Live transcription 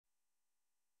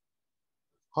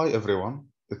Hi everyone,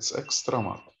 it's Extra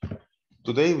Math.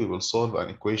 Today we will solve an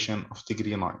equation of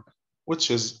degree 9, which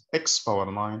is x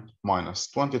power 9 minus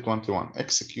 2021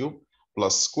 x cubed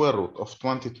plus square root of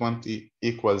 2020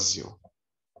 equals 0.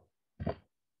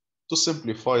 To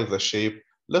simplify the shape,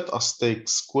 let us take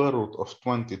square root of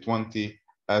 2020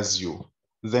 as u.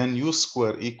 Then u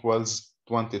square equals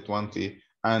 2020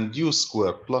 and u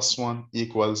square plus 1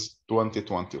 equals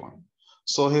 2021.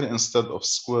 So here instead of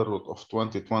square root of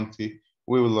 2020,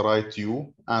 we will write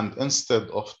u, and instead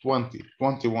of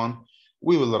 2021,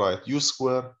 we will write u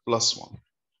square plus 1.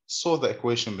 So the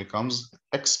equation becomes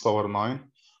x power 9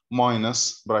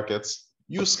 minus brackets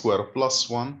u square plus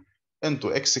 1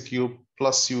 into x cubed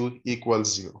plus u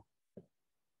equals 0.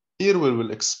 Here we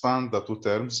will expand the two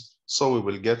terms, so we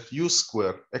will get u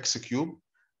square x cubed,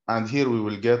 and here we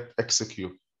will get x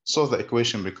cubed. So the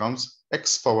equation becomes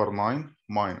x power 9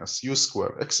 minus u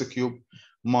square x cubed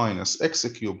minus x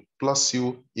cubed plus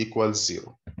u equals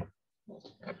 0.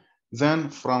 Then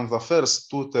from the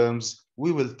first two terms,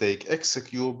 we will take x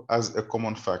cubed as a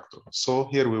common factor. So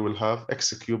here we will have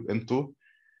x cubed into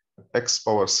x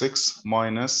power 6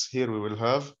 minus, here we will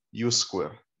have u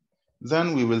square.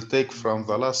 Then we will take from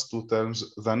the last two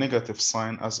terms the negative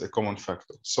sign as a common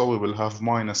factor. So we will have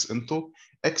minus into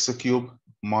x cubed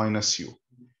minus u.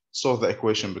 So the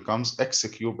equation becomes x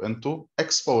cubed into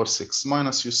x power 6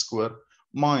 minus u square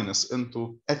minus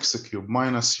into x cubed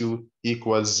minus u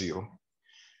equals 0.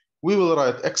 We will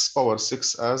write x power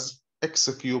 6 as x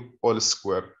cubed all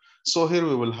square. So here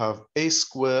we will have a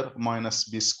square minus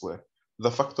b square. The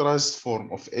factorized form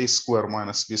of a square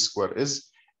minus b square is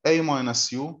a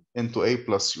minus u into a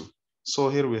plus u. So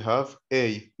here we have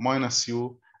a minus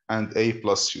u and a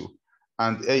plus u.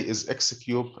 And a is x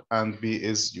cubed and b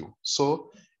is u.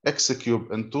 So x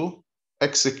cubed into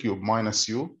x cubed minus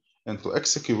u into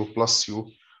x cubed plus u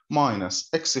minus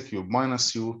x cubed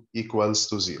minus u equals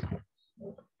to 0.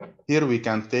 Here we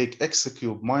can take x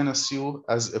cubed minus u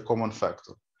as a common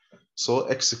factor. So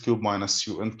x cubed minus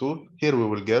u into, here we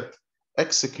will get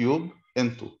x cubed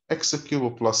into x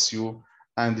cubed plus u,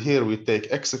 and here we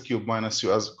take x cubed minus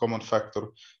u as a common factor,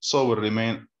 so will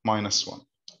remain minus 1.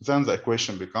 Then the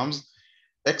equation becomes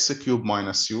x cubed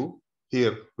minus u,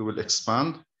 here we will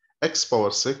expand, x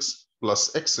power 6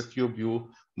 plus x cubed u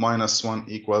minus 1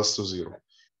 equals to 0.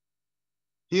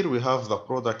 Here we have the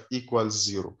product equals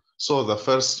 0. So the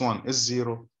first one is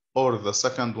 0 or the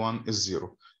second one is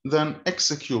 0. Then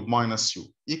x cubed minus u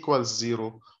equals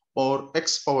 0 or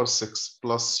x power 6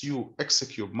 plus u x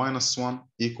cubed minus 1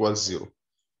 equals 0.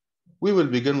 We will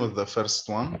begin with the first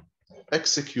one.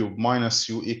 X cubed minus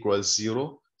u equals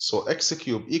 0. So x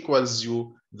cubed equals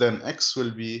u, then x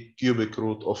will be cubic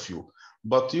root of u.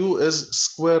 But u is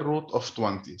square root of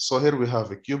 20. So here we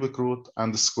have a cubic root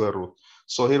and a square root.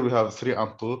 So here we have 3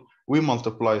 and 2. We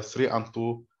multiply 3 and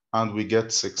 2 and we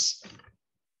get 6.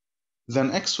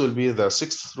 Then x will be the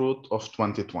 6th root of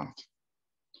 2020.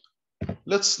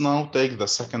 Let's now take the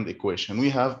second equation.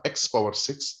 We have x power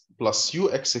 6 plus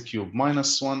ux cubed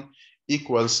minus 1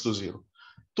 equals to 0.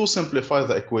 To simplify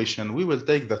the equation, we will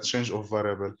take the change of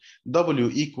variable w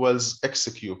equals x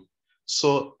cubed.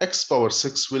 So x power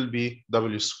 6 will be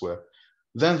w square.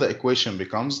 Then the equation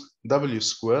becomes w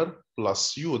square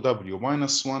plus uw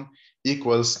minus 1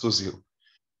 equals to 0.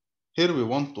 Here we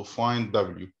want to find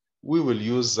w. We will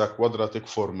use the quadratic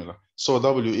formula. So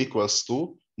w equals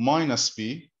to minus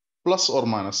b plus or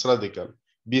minus radical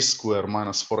b square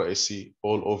minus 4ac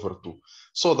all over 2.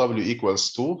 So w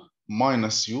equals to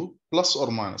minus u plus or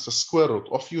minus the square root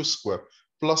of u square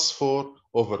plus 4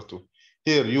 over 2.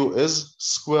 Here u is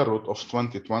square root of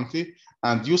 2020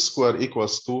 and u square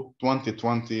equals to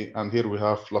 2020, and here we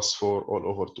have plus 4 all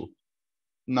over 2.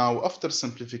 Now after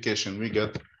simplification we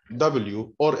get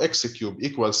w or x cubed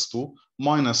equals to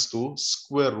minus 2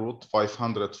 square root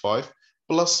 505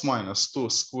 plus minus 2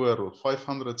 square root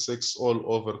 506 all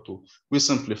over 2. We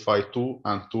simplify 2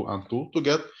 and 2 and 2 to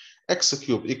get x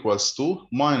cubed equals to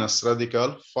minus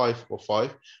radical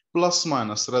 505 plus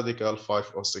minus radical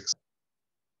 506.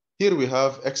 Here we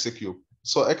have x cubed.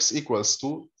 So x equals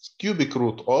to cubic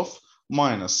root of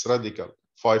minus radical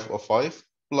 505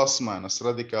 plus minus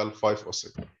radical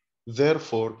 506.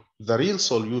 Therefore, the real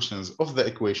solutions of the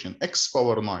equation x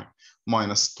power 9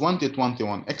 minus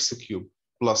 2021 x cubed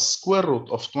plus square root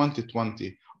of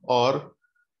 2020 are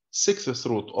 6th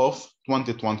root of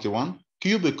 2021,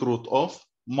 cubic root of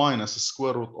minus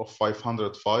square root of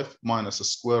 505 minus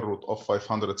square root of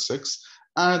 506,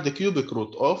 and the cubic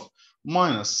root of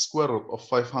minus square root of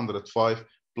 505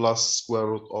 plus square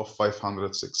root of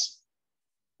 506.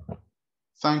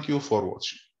 Thank you for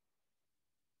watching.